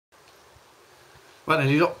Right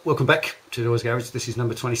then, lot, welcome back to Delboy's Garage. This is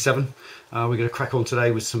number 27. We're going to crack on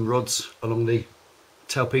today with some rods along the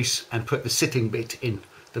tailpiece and put the sitting bit in,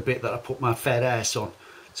 the bit that I put my fat ass on,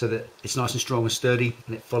 so that it's nice and strong and sturdy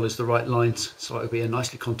and it follows the right lines, so it'll be a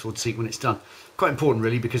nicely contoured seat when it's done. Quite important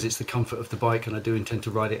really, because it's the comfort of the bike and I do intend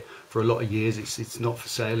to ride it for a lot of years. It's not for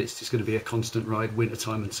sale, it's just going to be a constant ride, winter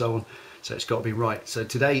time and so on, so it's got to be right. So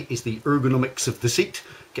today is the ergonomics of the seat,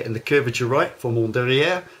 getting the curvature right for mon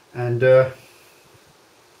derrière, and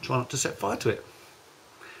try not to set fire to it.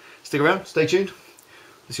 Stick around, stay tuned,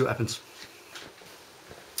 let's see what happens.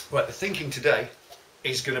 Right, the thinking today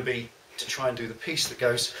is going to be to try and do the piece that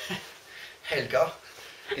goes, Helga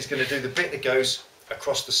is going to do the bit that goes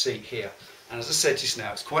across the seat here. And as I said just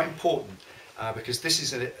now, it's quite important because this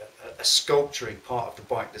is a sculpturing part of the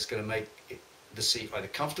bike that's going to make the seat either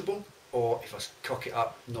comfortable or, if I cock it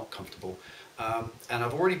up, not comfortable. And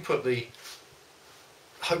I've already put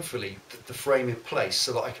hopefully the frame in place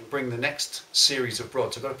so that I can bring the next series of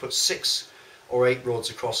rods. I've got to put 6 or 8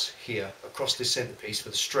 rods across here, across this centerpiece for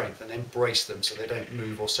the strength, and then brace them so they don't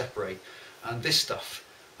move or separate. And this stuff,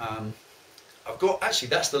 I've got, actually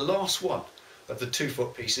that's the last one of the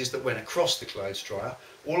 2-foot pieces that went across the clothes dryer.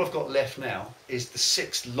 All I've got left now is the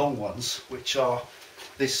 6 long ones, which are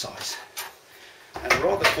this size. And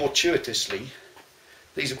rather fortuitously,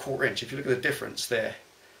 these are 1/4 inch. If you look at the difference there,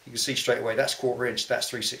 you can see straight away that's 1/4 inch, that's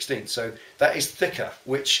 3/16. So that is thicker,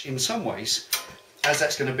 which in some ways, as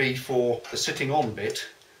that's going to be for the sitting on bit,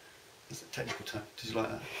 is a technical term, did you like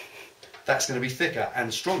that? That's going to be thicker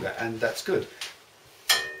and stronger, and that's good.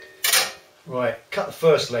 Right, cut the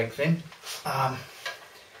first length in. It's going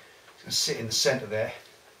to sit in the centre there.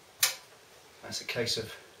 That's a case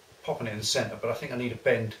of popping it in the centre, but I think I need a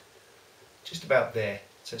bend just about there,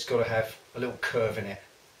 so it's got to have a little curve in it.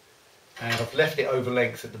 And I've left it over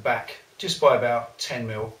length at the back, just by about 10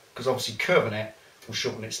 mil, because obviously curving it will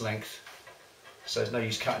shorten its length. So there's no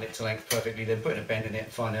use cutting it to length perfectly, then putting a bend in it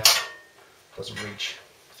and find out it doesn't reach.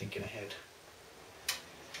 Thinking ahead.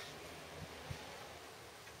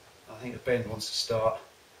 I think the bend wants to start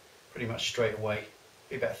pretty much straight away.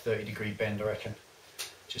 Be about a 30-degree bend, I reckon,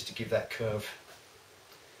 just to give that curve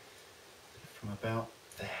from about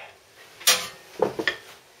there.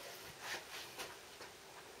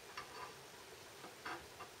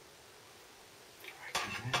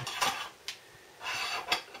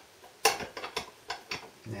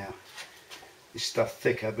 Now, this stuff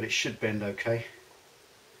thicker, but it should bend okay.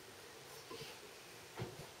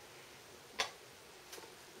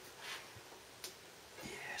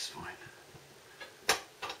 Yeah, it's fine.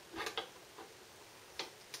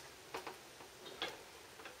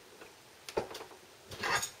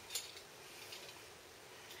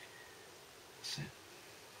 That's it.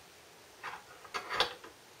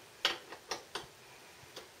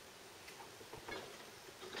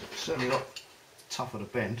 Certainly not tougher to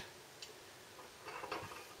bend,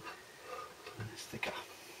 and it's thicker.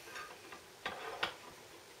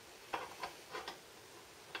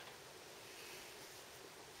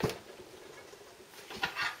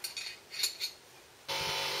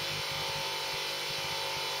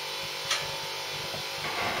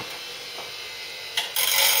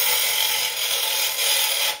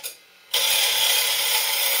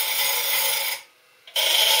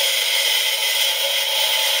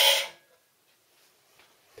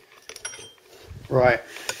 Right,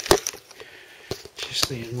 just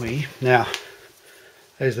the wee. Now,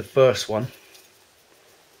 there's the first one.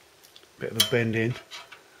 Bit of a bend in,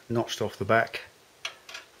 notched off the back,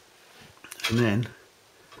 and then,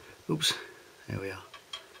 oops, there we are.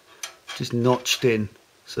 Just notched in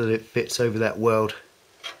so that it fits over that weld.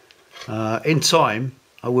 In time,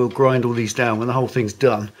 I will grind all these down. When the whole thing's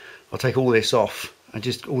done, I'll take all this off, and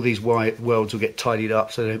just all these welds will get tidied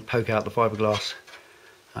up so they don't poke out the fiberglass.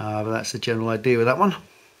 But that's the general idea with that one.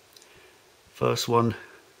 First one,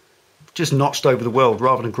 just notched over the weld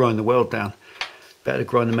rather than grind the weld down. Better to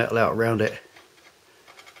grind the metal out around it.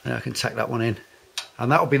 Then I can tack that one in.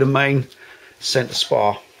 And that will be the main centre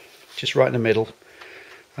spar, just right in the middle,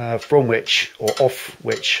 from which, or off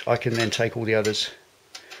which, I can then take all the others.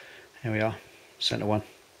 Here we are, centre one.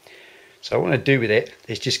 So what I want to do with it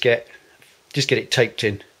is just get it taped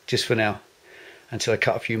in, just for now, until I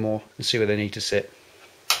cut a few more and see where they need to sit.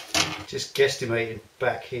 Just guesstimated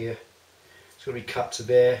back here, it's going to be cut to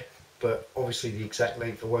there, but obviously the exact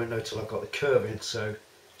length I won't know till I've got the curve in, so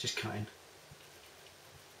just cutting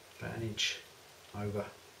about 1 inch over.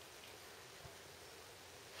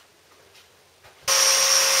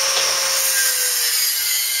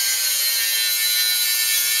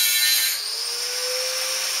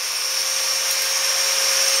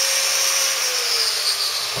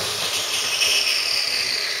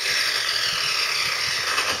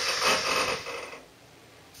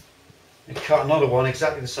 cut another one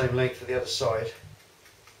exactly the same length for the other side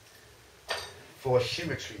for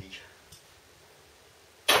symmetry.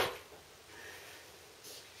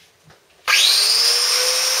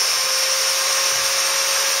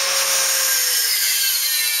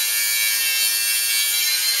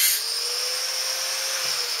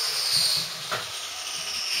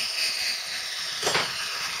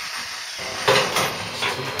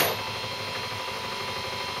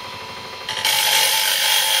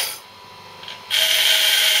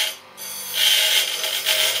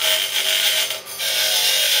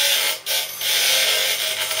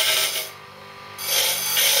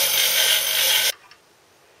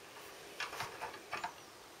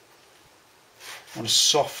 On a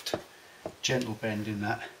soft, gentle bend in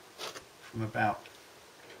that from about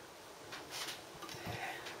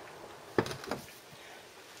there.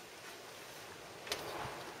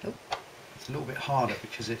 Nope. It's a little bit harder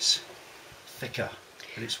because it's thicker,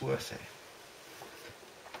 but it's worth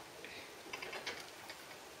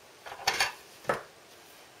it.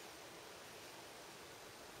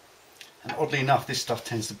 And oddly enough, this stuff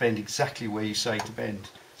tends to bend exactly where you say to bend,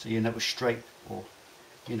 so you end up with straight or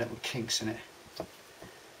you end up with kinks in it.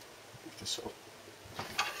 Sort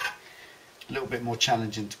of a little bit more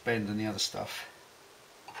challenging to bend than the other stuff,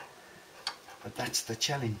 but that's the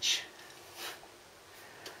challenge.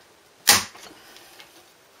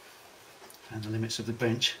 And the limits of the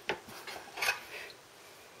bench.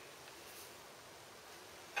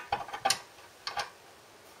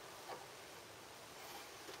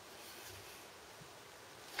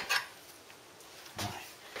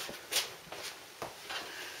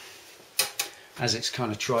 As it's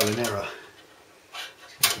kind of trial and error,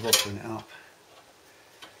 rocking it up,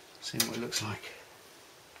 seeing what it looks like.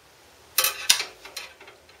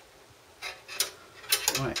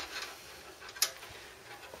 Right,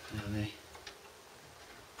 and the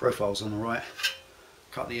profiles on the right.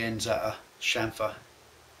 Cut the ends at a chamfer,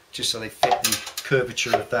 just so they fit the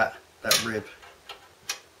curvature of that rib.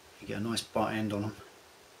 You get a nice butt end on them.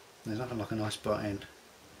 There's nothing like a nice butt end.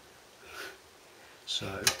 So,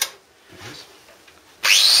 there it is.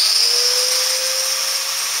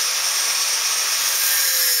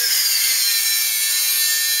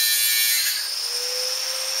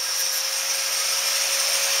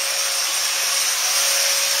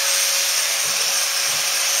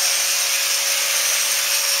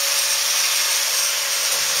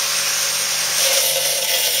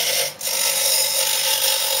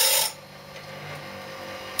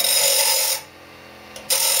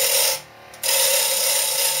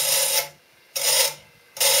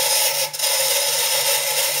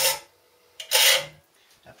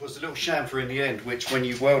 Was the little chamfer in the end, which when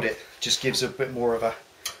you weld it just gives a bit more of a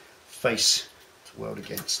face to weld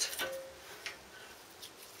against.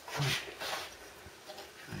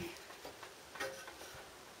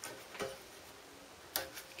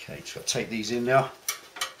 Okay, so I'll take these in now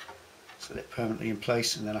so they're permanently in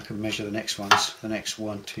place, and then I can measure the next ones, the next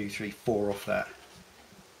 1, 2, 3, 4 off that.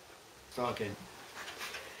 Start again.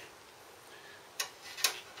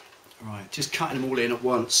 Right, just cutting them all in at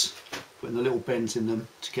once, putting the little bends in them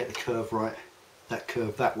to get the curve right. That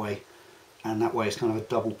curve that way, and that way is kind of a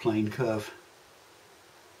double plane curve.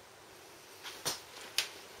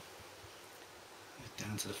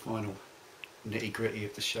 Down to the final nitty gritty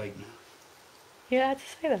of the shape now. You had to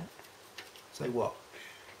say that? Say what?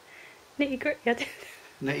 Nitty gritty, I did.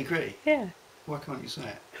 Nitty gritty? Yeah. Why can't you say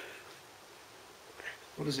it?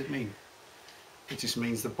 What does it mean? It just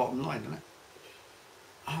means the bottom line, doesn't it?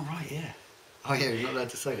 Oh right, yeah. Oh yeah, you're not allowed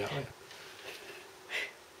to say that, are you?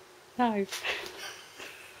 No.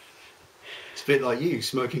 It's a bit like you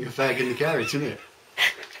smoking a fag in the garage, isn't it?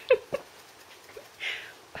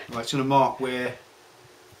 Right, it's going to mark where,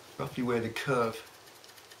 roughly where the curve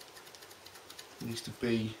needs to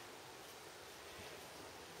be,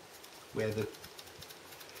 where the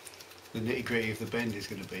nitty gritty of the bend is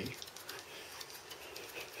going to be.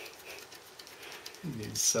 You're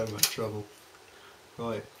in so much trouble.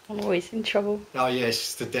 Right. I'm always in trouble. Oh yeah, it's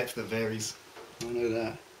just the depth that varies. I know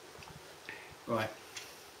that. Right.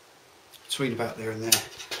 Between about there and there.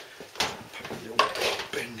 Put a little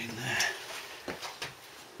bend in there.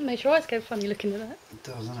 It makes your eyes go funny looking at that. It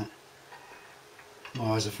does, doesn't it? My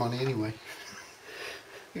eyes are funny anyway.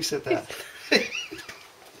 Who said that?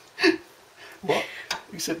 What?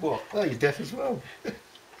 Who said what? Oh, you're deaf as well.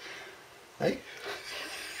 Hey?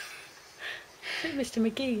 Is it Mr.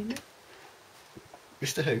 McGee, isn't it?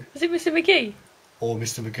 Mr. Who? Is it Mr. McGee? Or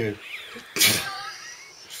Mr. Magoo?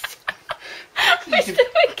 Mr.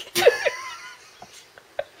 McGee!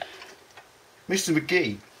 Mr.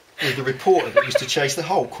 McGee was the reporter that used to chase the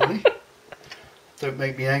Hulk, wasn't he? Don't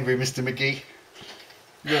make me angry, Mr. MAGEE.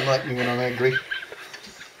 You don't like me when I'm angry.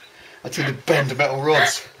 I tend to bend metal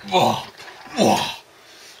rods. Right,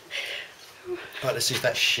 let's see if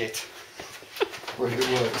that's shit. Whether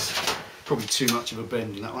it works. Probably too much of a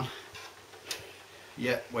bend in that one.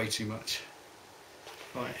 Yeah, way too much.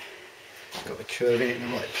 Right, got the curve in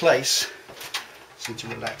the right place. Just need to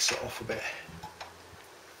relax it off a bit.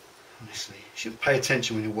 Honestly, you shouldn't pay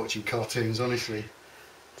attention when you're watching cartoons, honestly.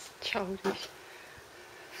 It's childish.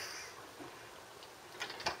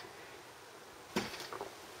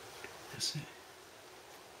 That's it.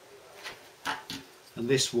 And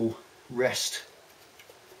this will rest.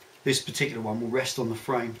 This particular one will rest on the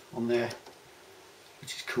frame on there,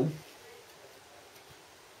 which is cool.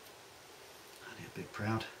 I'm a bit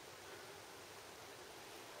proud.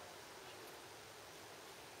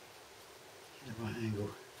 Get the right angle.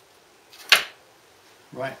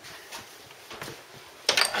 Right.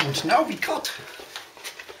 And now we cut.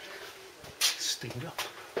 Steamed up.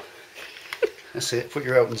 That's it. Put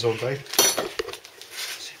your Eltons on, babe.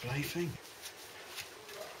 See a bloody thing.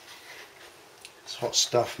 It's hot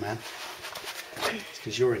stuff, man. It's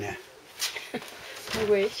because you're in here. I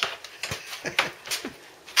wish.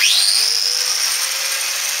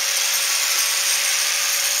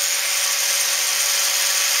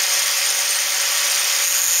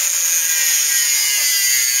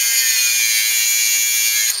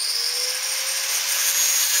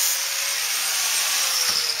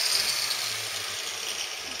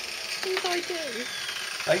 Things I do.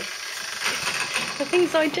 Hey? The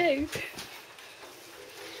things I do.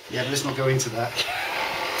 Yeah, but let's not go into that.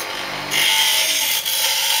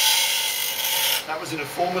 That was in a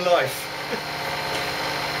former life.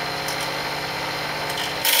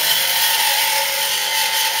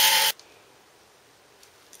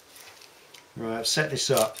 Right, I've set this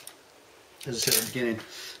up. As I said at the beginning,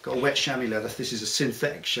 got a wet chamois leather. This is a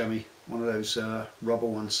synthetic chamois, one of those rubber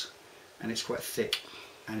ones, and it's quite thick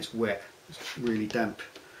and it's wet. It's really damp,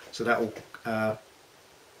 so that will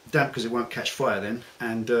damp because it won't catch fire then,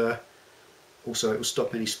 and also it will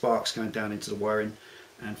stop any sparks going down into the wiring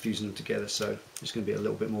and fusing them together. So there's going to be a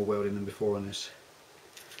little bit more welding than before on this.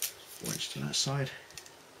 4 inch to that side.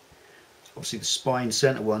 Obviously the spine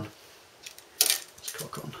centre one, let's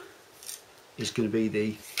cock on, is going to be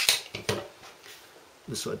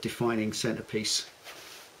the sort of defining centerpiece,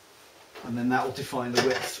 and then that will define the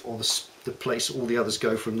width or the place all the others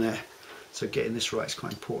go from there. So getting this right is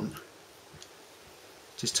quite important.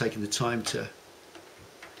 Just taking the time to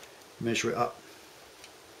measure it up,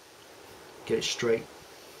 get it straight,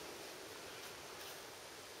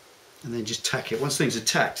 and then just tack it. Once things are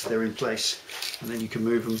tacked, they're in place, and then you can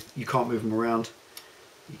move them. You can't move them around.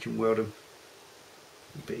 You can weld them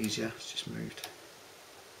a bit easier. It's just moved.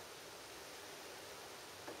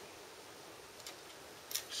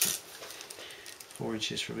 So 4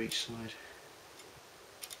 inches from each side.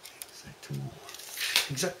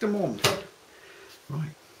 Exactement.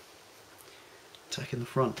 Right. Tacking the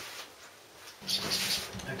front.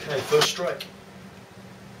 Okay, first strike.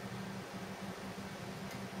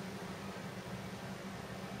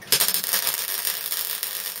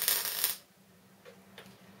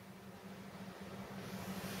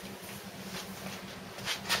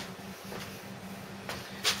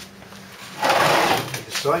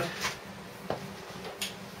 This side.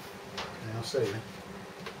 Okay, I'll see you.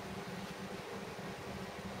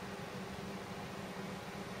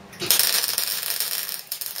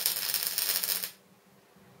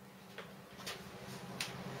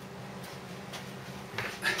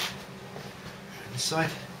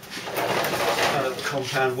 Side, a little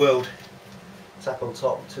compound weld, tap on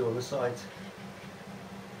top, 2 on the sides.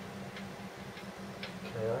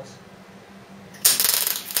 Okay, guys.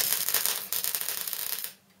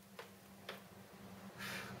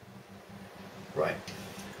 Right.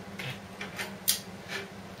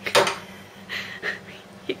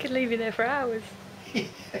 You could leave you there for hours.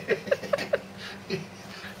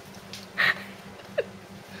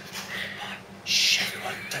 Shh,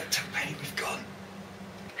 everyone, don't tell Penny we've gone.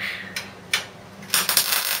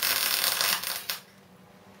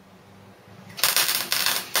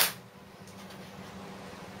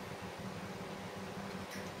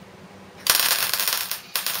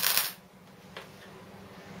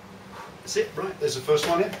 That's it, right, there's the first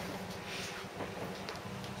one in.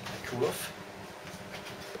 Cool off.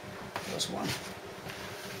 First one.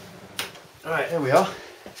 Alright, there we are.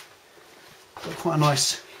 Got quite a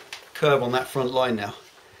nice curve on that front line now,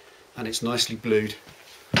 and it's nicely blued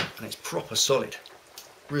and it's proper solid,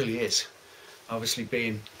 really is. Obviously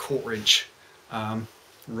being 1/4 inch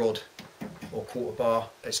rod or 1/4 bar,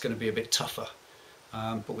 it's going to be a bit tougher,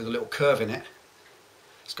 but with a little curve in it,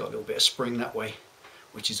 It's got a little bit of spring that way,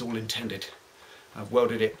 which is all intended. I've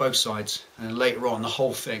welded it both sides, and then later on the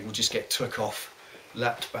whole thing will just get took off,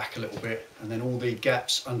 lapped back a little bit, and then all the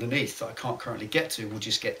gaps underneath that I can't currently get to will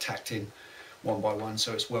just get tacked in one by one,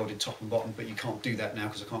 so it's welded top and bottom, but you can't do that now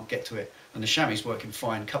because I can't get to it. And the chamois is working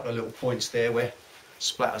fine. A couple of little points there where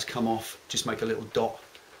splatters come off, just make a little dot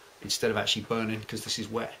instead of actually burning because this is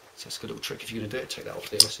wet. So that's a good little trick if you're going to do it. Take that off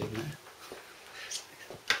there, so you know.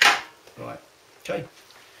 Right, okay,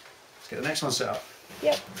 let's get the next one set up.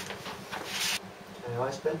 Yep. Okay,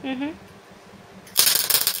 ice pen.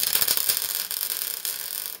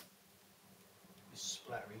 It's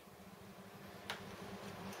splattery.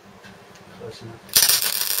 Close enough.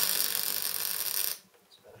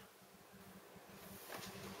 That's better.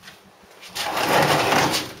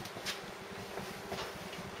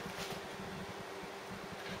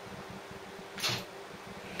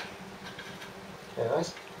 Okay,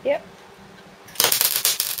 ice. Yep.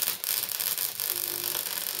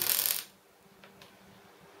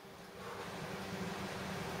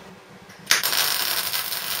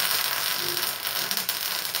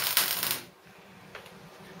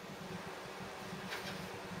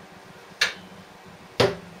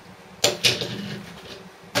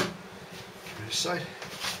 This side.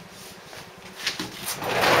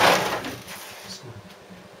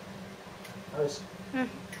 Ice.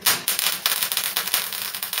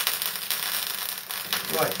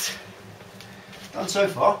 Right, done so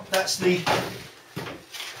far. That's the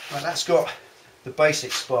right. That's got the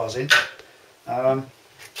basic spars in. I've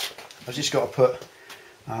just got to put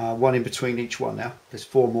one in between each one now. There's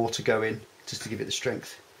 4 more to go in just to give it the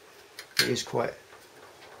strength. It is quite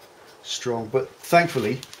strong, but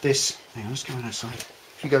thankfully this. Hang on, let's go on that side.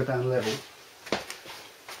 If you go down level,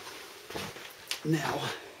 now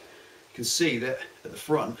you can see that at the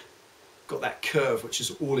front. Got that curve, which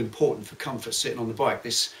is all important for comfort sitting on the bike.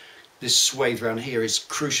 This swathe around here is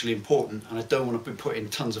crucially important, and I don't want to be putting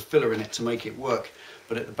tons of filler in it to make it work,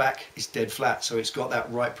 but at the back it's dead flat, so it's got that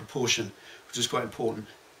right proportion, which is quite important.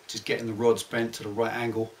 Just getting the rods bent to the right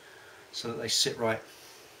angle so that they sit right.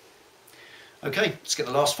 Okay, let's get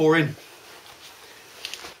the last 4 in.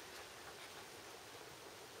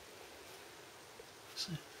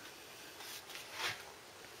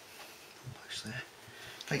 Almost there.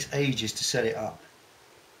 Takes ages to set it up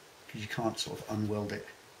because you can't sort of unweld it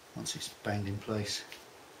once it's banged in place.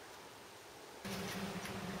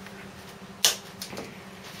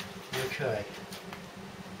 Okay.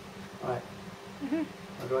 Right.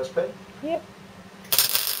 Under ice pen? Yep.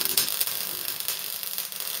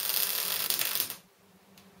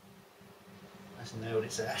 That's nailed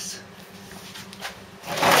its ass.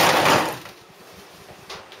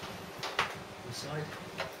 This side.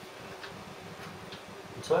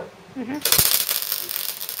 Inside?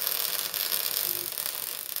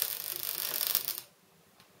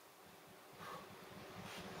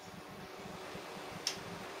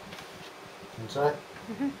 Inside?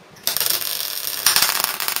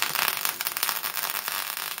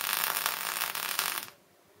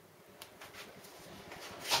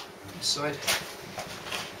 This side?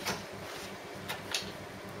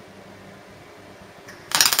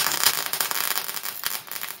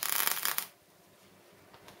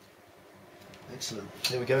 Excellent.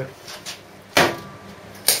 There we go.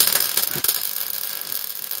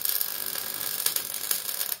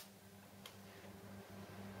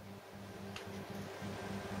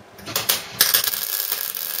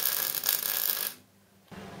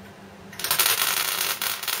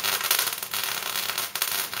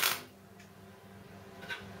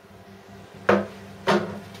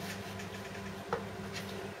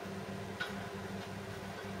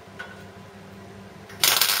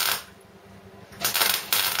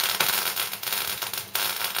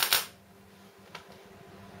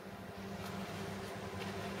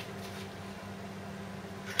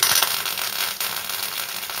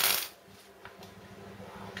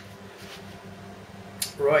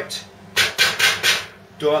 Right,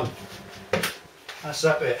 done. That's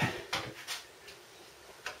that bit.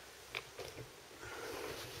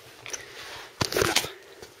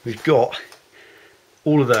 We've got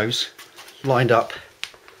all of those lined up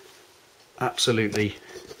absolutely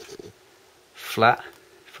flat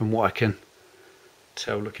from what I can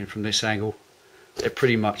tell looking from this angle. They're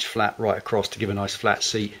pretty much flat right across to give a nice flat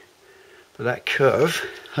seat. But that curve,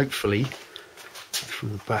 hopefully,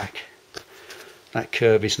 from the back, that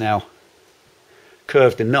curve is now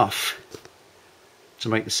curved enough to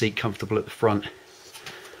make the seat comfortable at the front,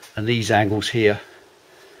 and these angles here,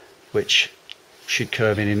 which should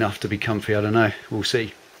curve in enough to be comfy. I don't know, we'll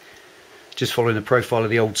see. Just following the profile of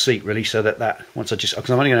the old seat really, so that once I just, because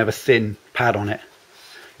I'm only going to have a thin pad on it,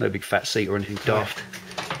 no big fat seat or anything daft.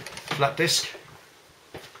 Flat disc.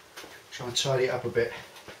 Try and tidy it up a bit.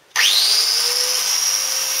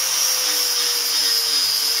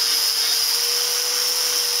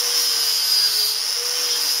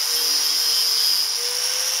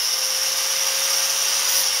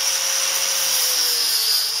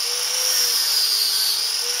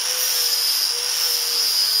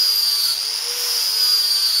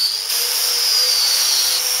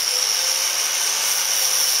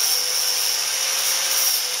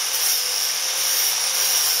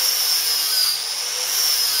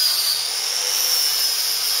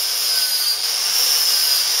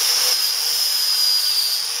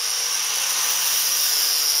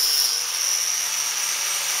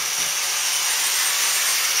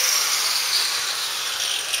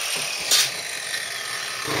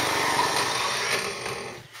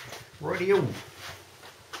 Radio.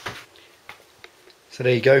 So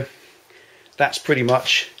there you go. That's pretty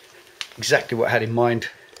much exactly what I had in mind.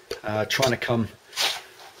 Trying to come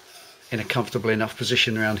in a comfortable enough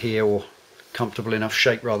position around here, or comfortable enough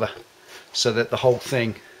shape rather, so that the whole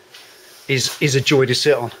thing is a joy to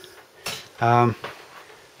sit on.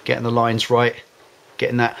 Getting the lines right,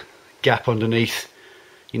 getting that gap underneath.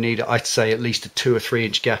 You need, I'd say, at least a 2 or 3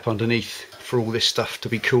 inch gap underneath for all this stuff to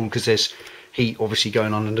be cool, because there's heat obviously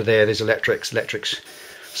going on under there, there's electrics,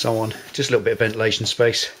 so on. Just a little bit of ventilation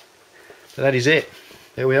space. But that is it.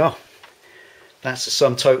 There we are. That's the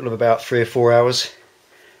sum total of about 3 or 4 hours,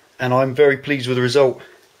 and I'm very pleased with the result.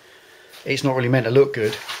 It's not really meant to look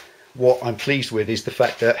good. What I'm pleased with is the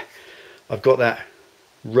fact that I've got that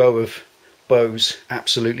row of bows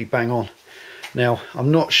absolutely bang on. Now,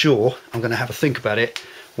 I'm not sure, I'm going to have a think about it,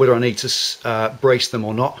 whether I need to brace them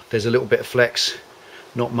or not. There's a little bit of flex,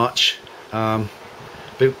 not much.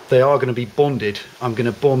 But they are going to be bonded. I'm going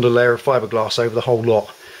to bond a layer of fiberglass over the whole lot,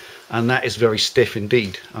 and that is very stiff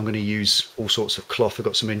indeed. I'm going to use all sorts of cloth. I've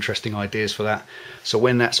got some interesting ideas for that. So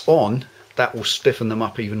when that's on, that will stiffen them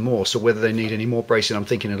up even more. So whether they need any more bracing, I'm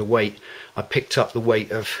thinking of the weight. I picked up the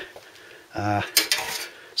weight of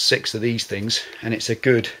 6 of these things, and it's a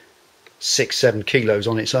good 6-7 kilos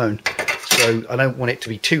on its own. So I don't want it to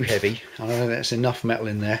be too heavy. I know there's enough metal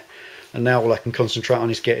in there, and now all I can concentrate on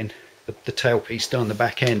is getting the tail piece done, the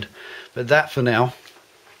back end. But that for now,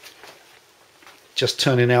 just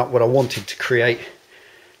turning out what I wanted to create,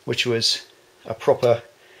 which was a proper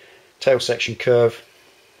tail section curve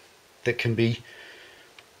that can be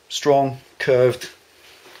strong, curved,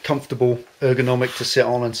 comfortable, ergonomic to sit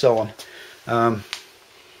on, and so on.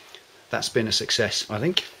 That's been a success, I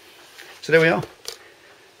think. So there we are,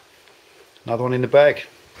 another one in the bag.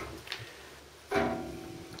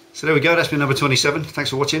 So there we go, that's been number 27.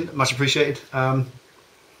 Thanks for watching, much appreciated.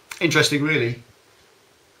 Interesting really.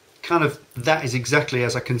 Kind of, that is exactly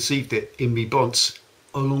as I conceived it in me bonds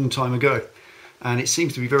a long time ago. And it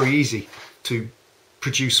seems to be very easy to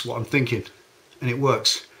produce what I'm thinking, and it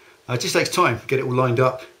works. It just takes time, get it all lined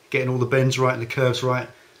up, getting all the bends right and the curves right.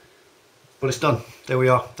 But it's done, there we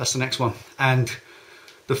are, that's the next one. And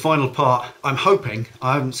the final part, I'm hoping,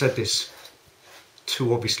 I haven't said this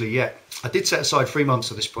too obviously yet, I did set aside 3 months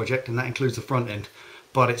for this project, and that includes the front end,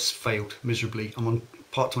 but it's failed miserably. I'm on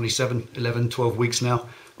part 27, 11, 12 weeks now,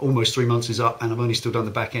 almost 3 months is up, and I've only still done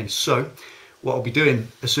the back end. So what I'll be doing,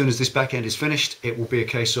 as soon as this back end is finished, it will be a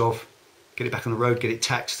case of get it back on the road, get it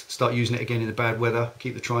taxed, start using it again in the bad weather,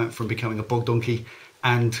 keep the Triumph from becoming a bog donkey,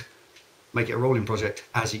 and make it a rolling project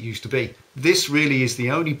as it used to be. This really is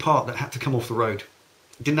the only part that had to come off the road.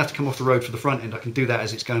 It didn't have to come off the road for the front end. I can do that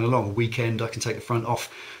as it's going along. A weekend, I can take the front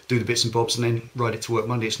off, do the bits and bobs, and then ride it to work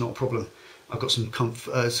Monday. It's not a problem. I've got some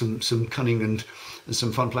cunning and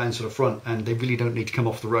some fun plans for the front, and they really don't need to come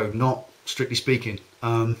off the road, not strictly speaking,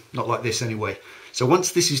 not like this anyway. So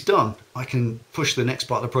once this is done, I can push the next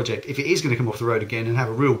part of the project. If it is going to come off the road again and have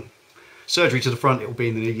a real surgery to the front, it will be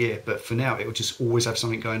in the new year, but for now it will just always have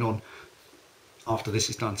something going on after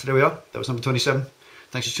this is done. So there we are, that was number 27.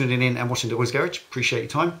 Thanks for tuning in and watching Delboy's Garage. Appreciate your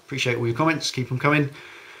time, appreciate all your comments, keep them coming.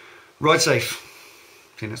 Ride safe,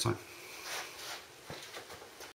 see you next time.